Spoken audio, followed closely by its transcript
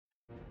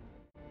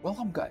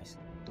Welcome guys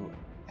to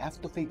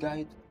F2P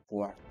guide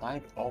for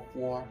Tide of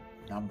War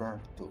number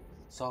 2.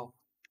 So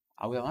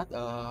I will not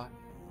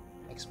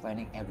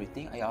explaining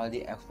everything. I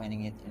already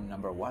explaining it in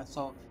number 1,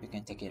 so you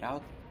can check it out.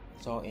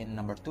 So in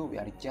number 2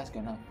 we are just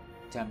gonna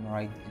jump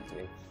right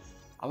into it.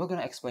 I will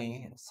gonna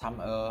explain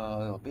some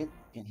little bit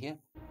in here,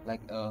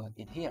 like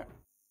in here.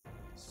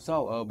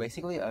 So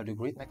basically the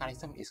grid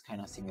mechanism is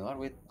kind of similar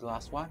with the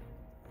last one,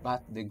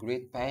 but the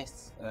grid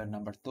phase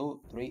number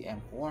 2, 3 and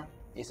 4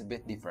 is a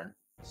bit different.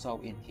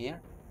 So in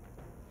here,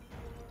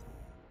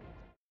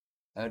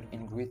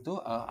 in grid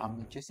 2,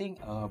 I'm choosing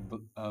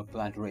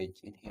blood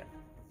rage in here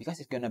because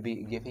it's gonna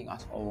be giving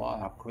us a lot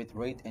of crit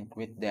rate and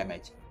crit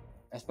damage,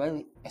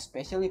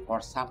 especially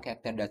for some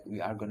character that we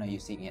are gonna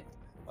using it.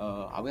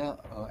 I will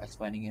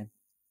explaining it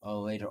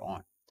later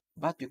on.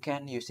 But you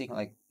can using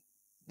like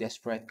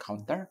desperate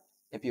counter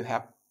if you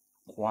have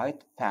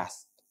quite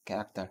fast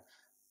character.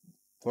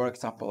 For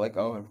example, like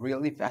a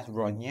really fast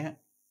Ronya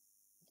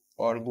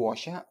or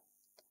Guosha,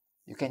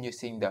 you can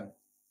using them.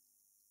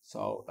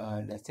 So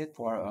that's it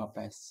for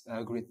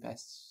grid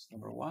pass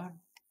number 1.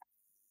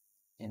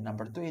 In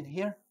number 2 in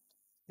here,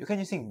 you can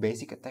using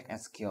basic attack and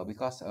skill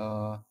because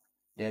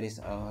there is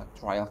a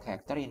trial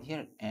character in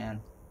here,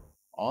 and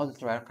all the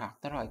trial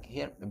character like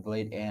here,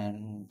 Blade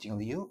and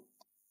Jingliu,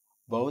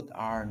 both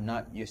are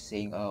not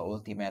using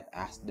ultimate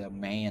as the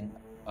main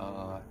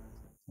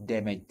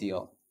damage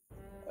deal.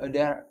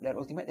 Their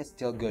ultimate is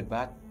still good,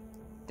 but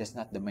that's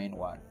not the main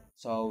one.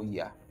 So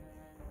yeah,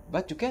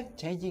 but you can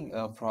changing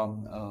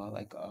from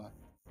like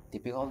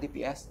typical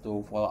DPS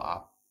to follow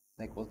up,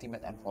 like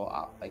ultimate and follow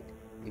up. Like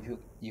if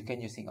you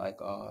can using like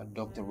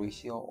Dr.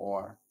 Ratio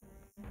or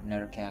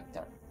another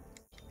character.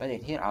 But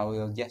in here I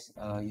will just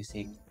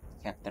using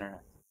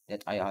character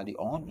that I already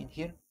own in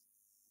here,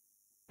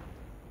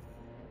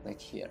 like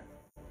here.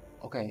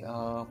 Okay,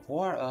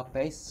 for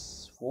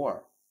phase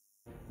 4,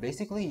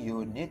 basically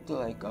you need to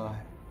like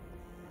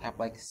have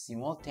like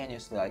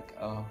simultaneous like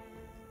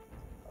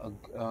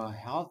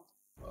health,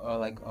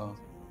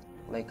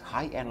 like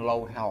high and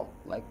low health,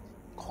 like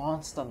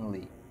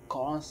constantly.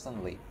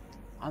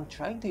 I'm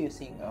trying to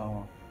using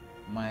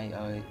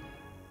my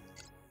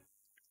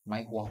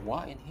my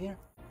Huahua in here,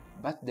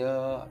 but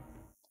the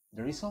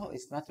result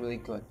is not really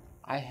good.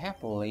 I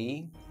have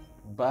Link,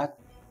 but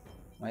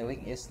my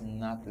Link is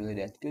not really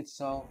that good,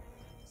 so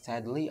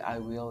sadly I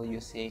will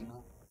using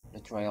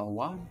the trial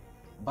one.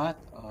 But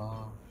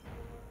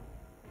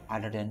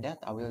other than that,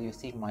 I will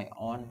using my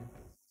own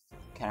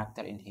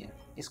character in here.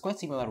 It's quite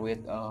similar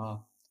with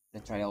the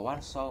trial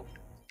one, so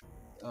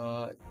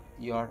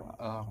your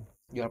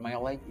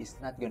melee is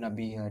not gonna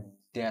be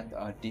that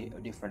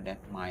different than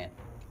mine.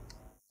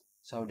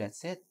 So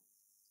that's it.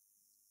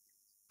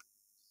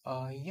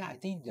 Yeah, I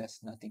think there's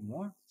nothing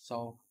more,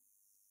 so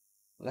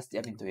let's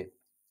jump into it.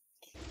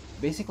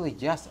 Basically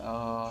just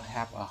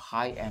have a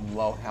high and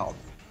low health.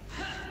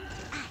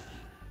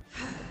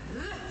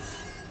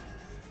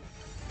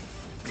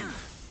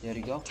 There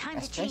you go.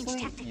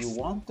 Especially you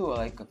want to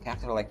like a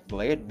character like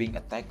Blade being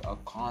attacked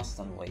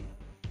constantly.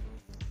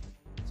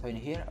 So in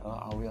here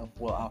I will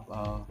pull up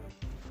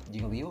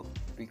Jingliu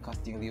because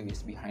Jingliu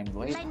is behind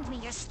Blade. Lend me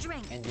your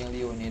strength. And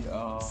Jingliu need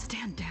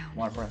Stand down.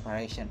 more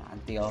preparation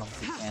until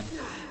he can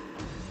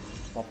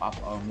pop up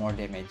more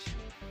damage.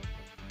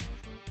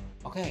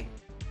 Okay,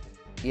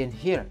 in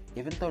here,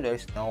 even though there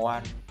is no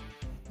one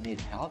need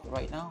help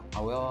right now,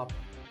 I will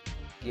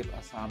give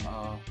some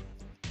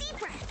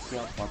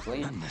skill for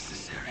Blade.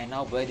 Unnecessary. And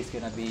now Blade is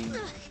gonna be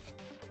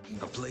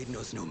A blade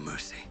knows no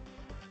mercy.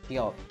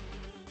 healed.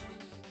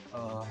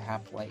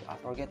 Have like I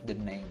forget the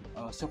name.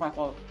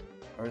 Survival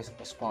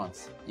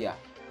response. Yeah,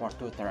 for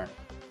 2 turns.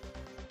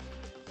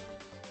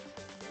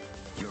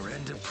 Your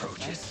end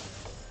approaches.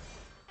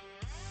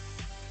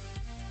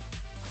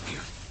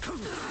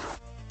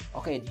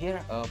 Okay, in here,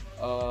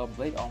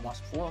 Blade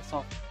almost full,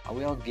 so I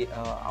will get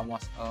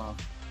almost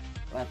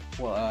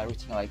full,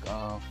 reaching like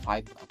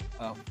 5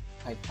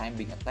 time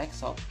being attacked.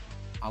 So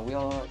I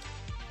will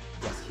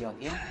just heal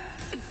him.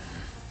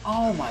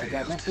 Oh my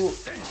god, man, too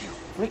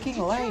freaking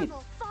late,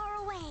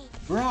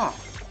 bruh.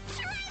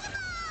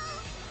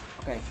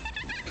 Okay,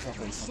 it's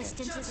okay.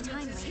 Resistance is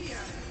timely.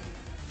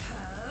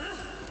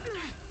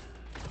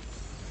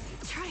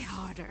 Try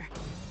harder.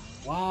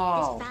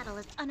 Wow. This battle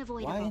is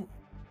unavoidable.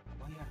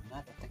 Why you are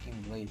not attacking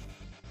Blade,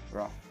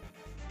 bruh?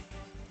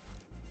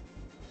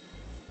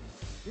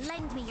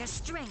 Lend me your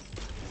strength.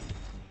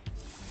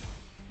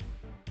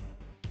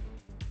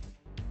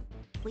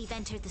 We've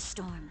entered the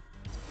storm.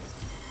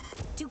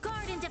 To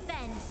guard and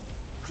defend,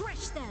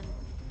 crush them.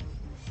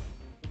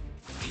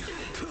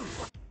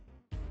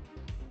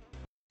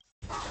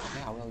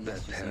 Okay, I will That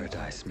just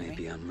paradise may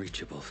be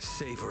unreachable.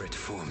 Savor it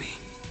for me.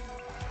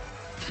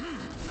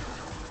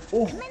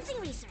 Oh, Commencing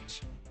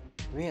research.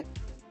 wait.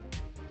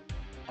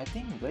 I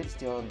think Blade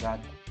still got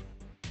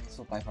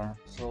survival,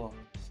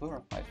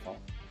 survival.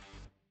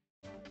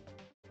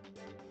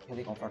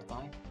 Healing over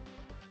time.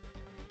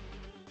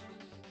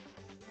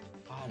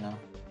 Ah no.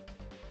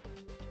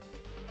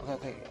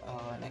 Okay.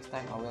 Next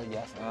time I will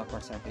just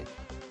preserve it.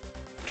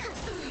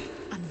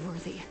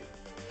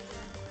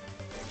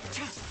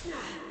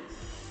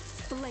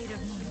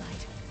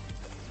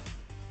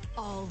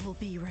 All will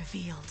be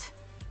revealed.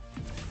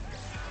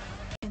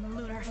 In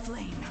lunar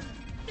flame.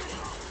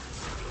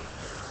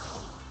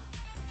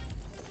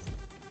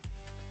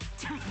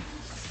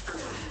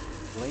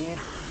 Blade.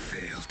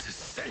 Failed to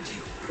send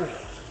you.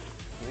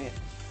 Wait.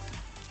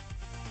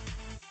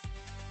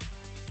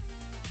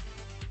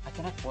 I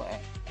cannot pull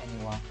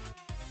anyone.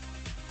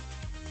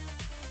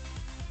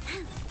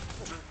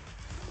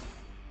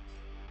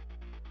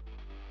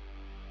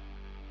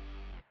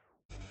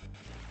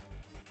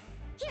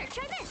 Here,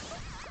 try this.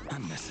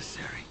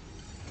 Unnecessary.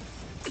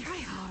 Try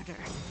harder.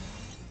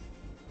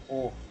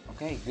 Oh,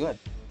 okay, good.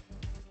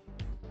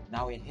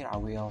 Now in here I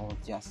will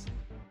just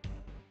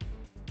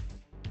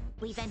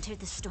We've entered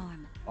the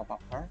storm. pop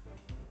up her.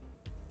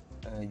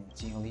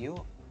 Jing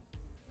Liu,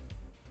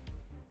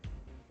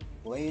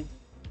 Blade,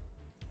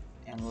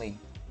 and Link.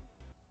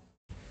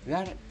 We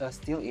are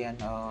still in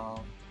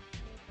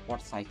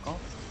fourth cycle.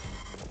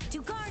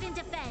 To guard and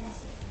defend.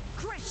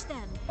 Crush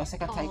them. A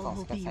second All cycle,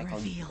 will second be cycle,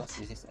 revealed. because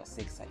this is a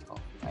sixth cycle.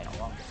 I don't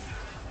know.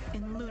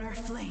 In lunar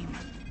flame.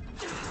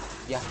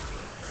 Yeah,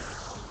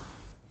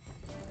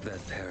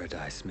 That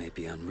paradise may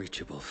be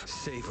unreachable.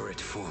 Savor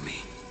it for me.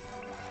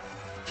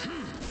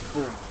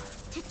 boom.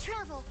 To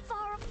travel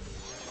far.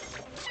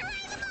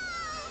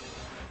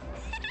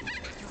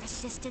 Your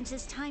assistance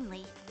is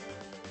timely.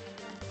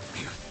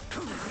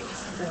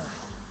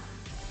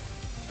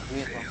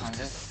 Great Failed to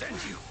 100. send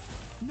you.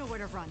 Nowhere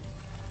to run.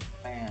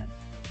 Man.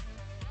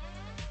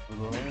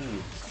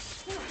 Blade.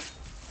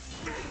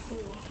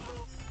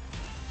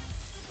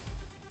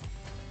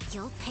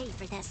 You'll pay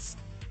for this.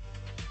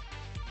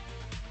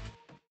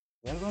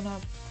 We're gonna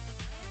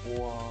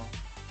for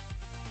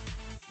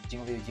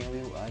Jing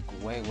Liu like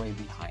way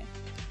behind.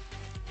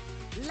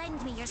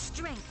 Lend me your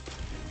strength.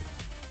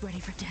 Ready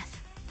for death.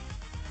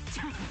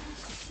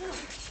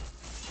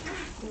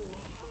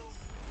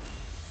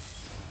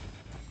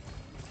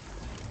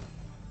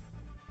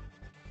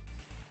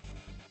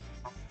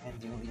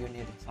 And you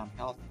need some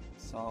help,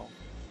 so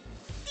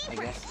I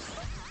guess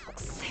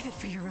Save it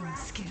for your own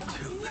skin.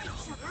 Too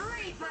little.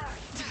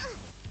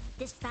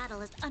 This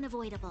battle is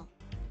unavoidable.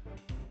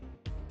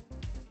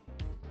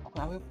 okay,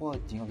 I will pull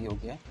Jing Liu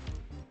again.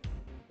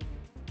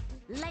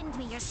 Lend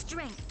me your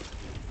strength.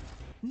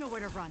 Nowhere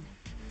to run.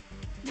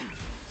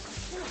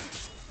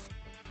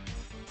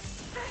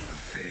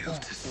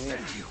 Failed to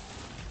send you.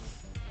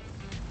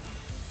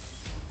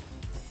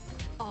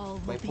 All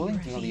By will be pulling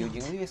Jing Liu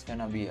revealed. is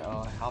gonna be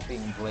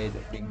helping Blade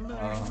bring In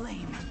lunar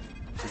flame.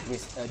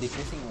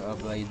 decreasing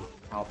Blade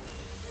health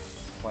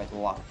quite a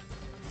lot.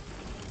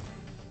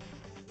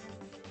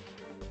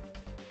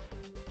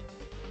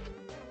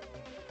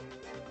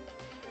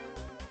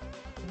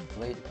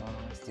 Blade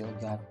still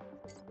got,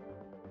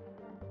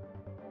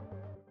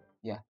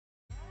 yeah,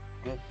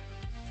 good.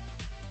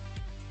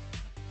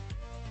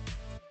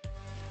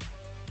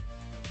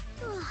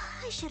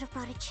 I should have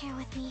brought a chair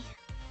with me.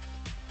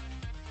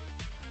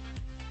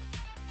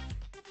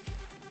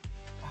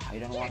 I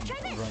don't want to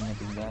run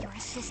anything bad. Your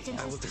assistance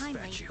I will is timely.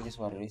 dispatch you. It is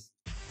what it is.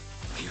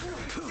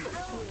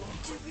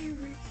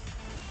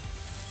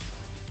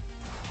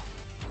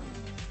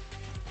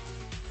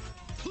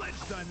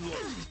 Pledged I'm loyal.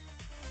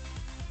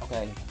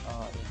 Okay,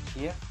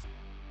 in here,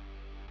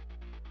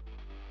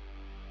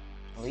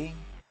 Link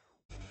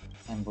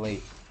and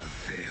Blade.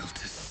 Failed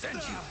to send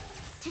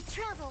you. To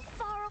travel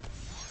far.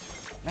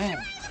 Man,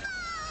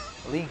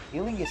 Link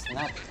healing is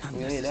not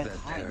really Unless that that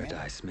high, man.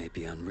 paradise may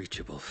be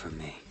unreachable for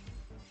me.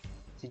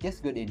 She's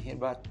just good in here,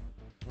 but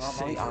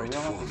normally I Savor will it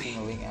not for me.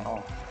 using Link at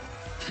all.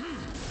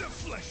 The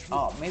flesh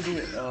Oh, maybe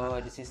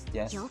this is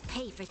just You'll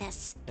pay for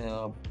this.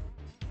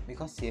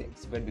 because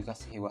it's bad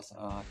because he was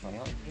trial in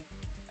here.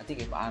 I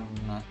think if I'm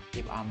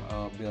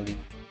building,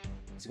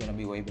 it's gonna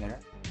be way better.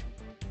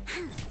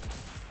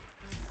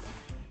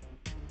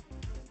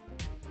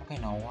 Okay,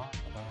 now what?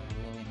 I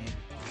really need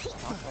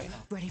help right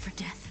now. Ready for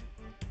death.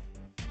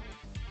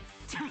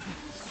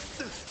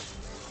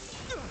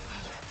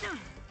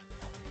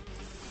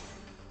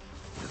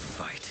 The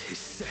fight is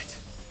set.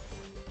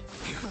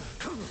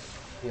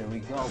 Here we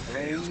go,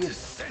 Failed to Blade.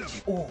 send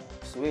you. Oh,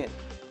 sweet.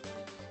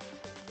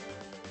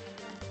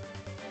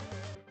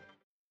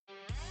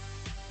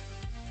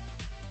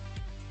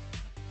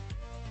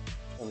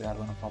 So we are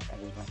gonna pop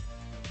everyone.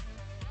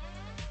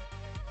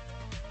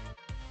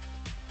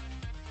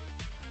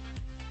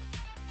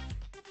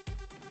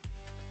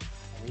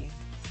 Link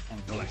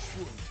and Blade. Flesh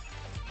wound.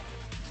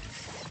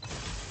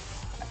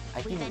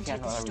 I think We've we can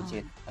entered the reach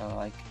it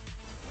like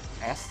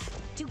S.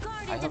 To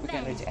guard I and hope we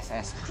can defend. reach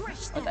SS,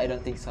 Crush but them. I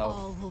don't think so.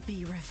 All will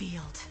be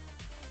revealed.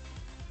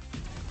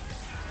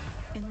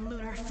 In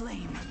lunar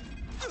flame.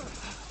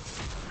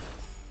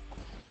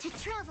 To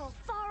travel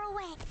far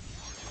away.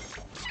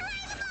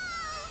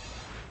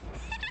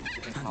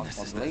 You can help Unless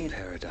for that Blade.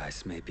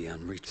 paradise may be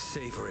unreached.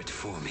 Savor it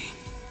for me.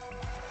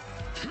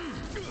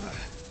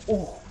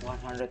 Oh,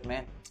 100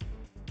 man.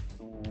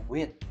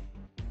 Sweet.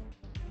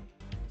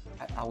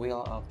 I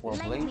will for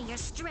Lend Blade. me your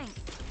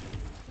strength.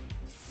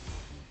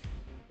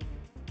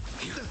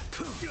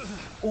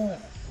 Oh,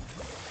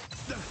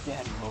 there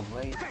you go,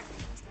 Blade.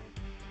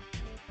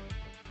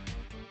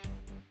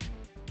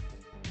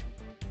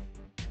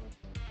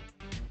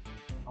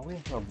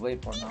 to a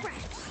blade for now.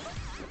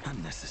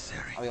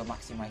 Unnecessary. I will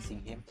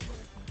maximizing him.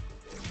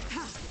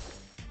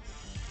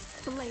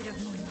 Blade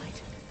of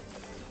moonlight.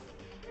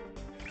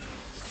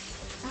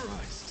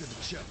 Rise to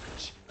the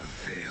challenge. A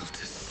veil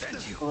to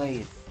send you.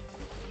 Blade.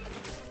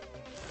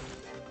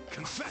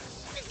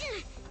 Confess.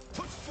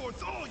 Put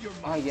forth all your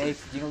Ah, yay,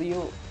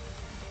 Jingliu.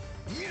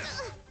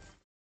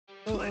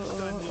 Pledge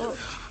thy word.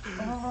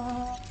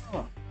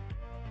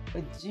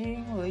 A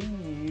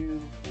Jingliu.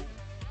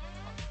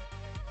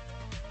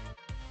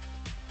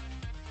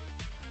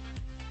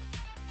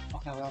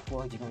 Okay, well,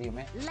 pull Jingliu,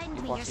 man. Lend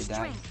me Before your she dies.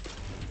 strength.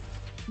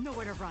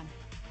 Nowhere to run.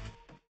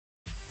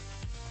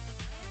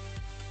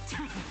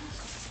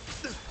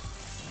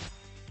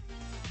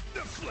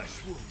 The flesh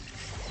wound.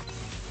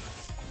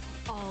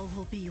 All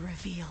will be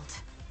revealed.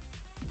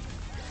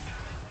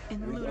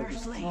 In We lunar are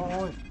flame.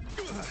 destroyed.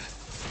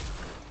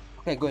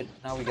 Okay, good.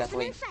 Now we got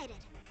Link. Excited.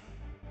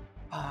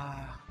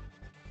 I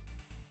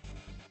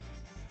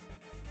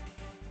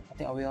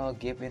think I will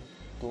give it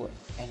to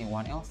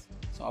anyone else.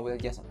 So I will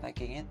just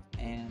attacking it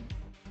and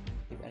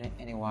give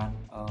anyone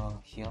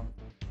heal.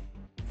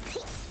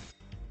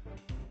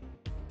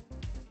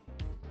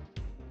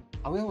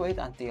 I will wait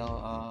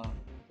until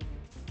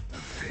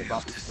the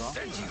buff is gone.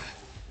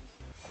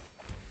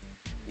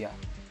 Yeah.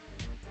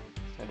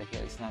 So the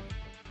heal is not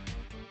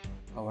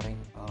covering.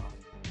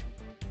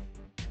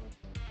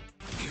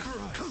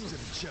 Rise to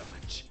the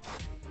challenge.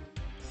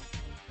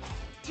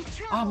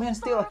 Ah man,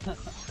 still,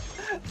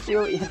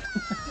 still in.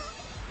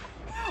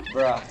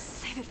 Bruh,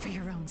 Save it for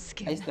your own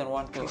skin. I just don't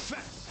want to.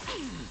 Confess.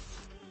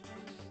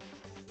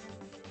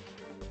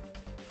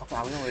 Okay,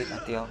 I will wait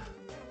until.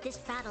 This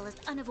battle is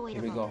Here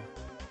unavoidable. we go.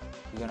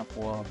 We're gonna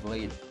pull a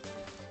blade.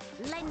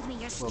 Lend me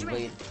your Pull a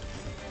blade.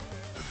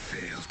 strength. A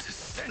veil to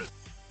send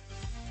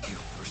you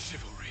for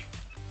chivalry.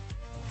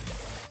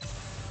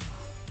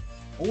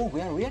 Oh,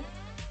 we are win.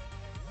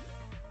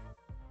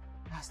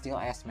 Ah, still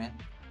ass, man.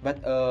 But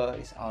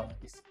it's all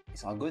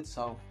good.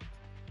 So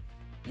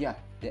yeah,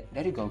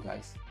 there you go,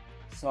 guys.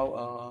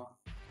 So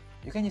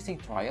you can using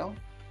trial.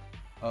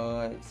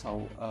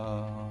 So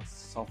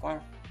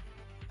far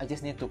I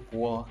just need to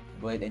pull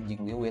Blade and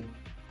Jingliu with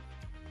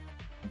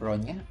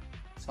Bronya.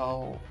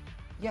 So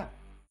yeah,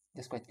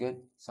 that's quite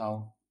good.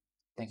 So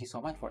thank you so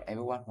much for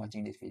everyone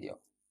watching this video.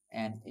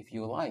 And if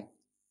you like,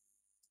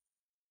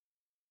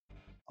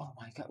 oh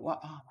my god, what?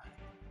 Oh my.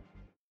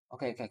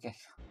 Okay.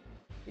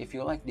 If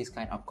you like this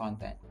kind of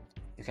content,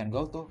 you can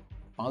go to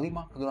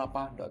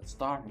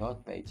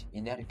PanglimaKegelapan.star.page.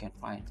 In there you can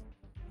find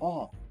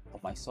all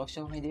of my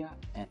social media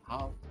and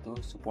how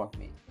to support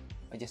me.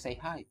 Or just say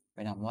hi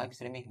when I'm live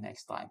streaming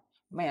next time.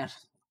 Man,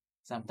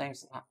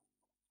 sometimes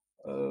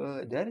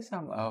there is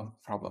some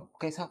problem.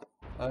 Okay, so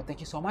thank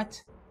you so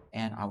much,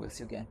 and I will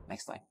see you again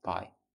next time. Bye.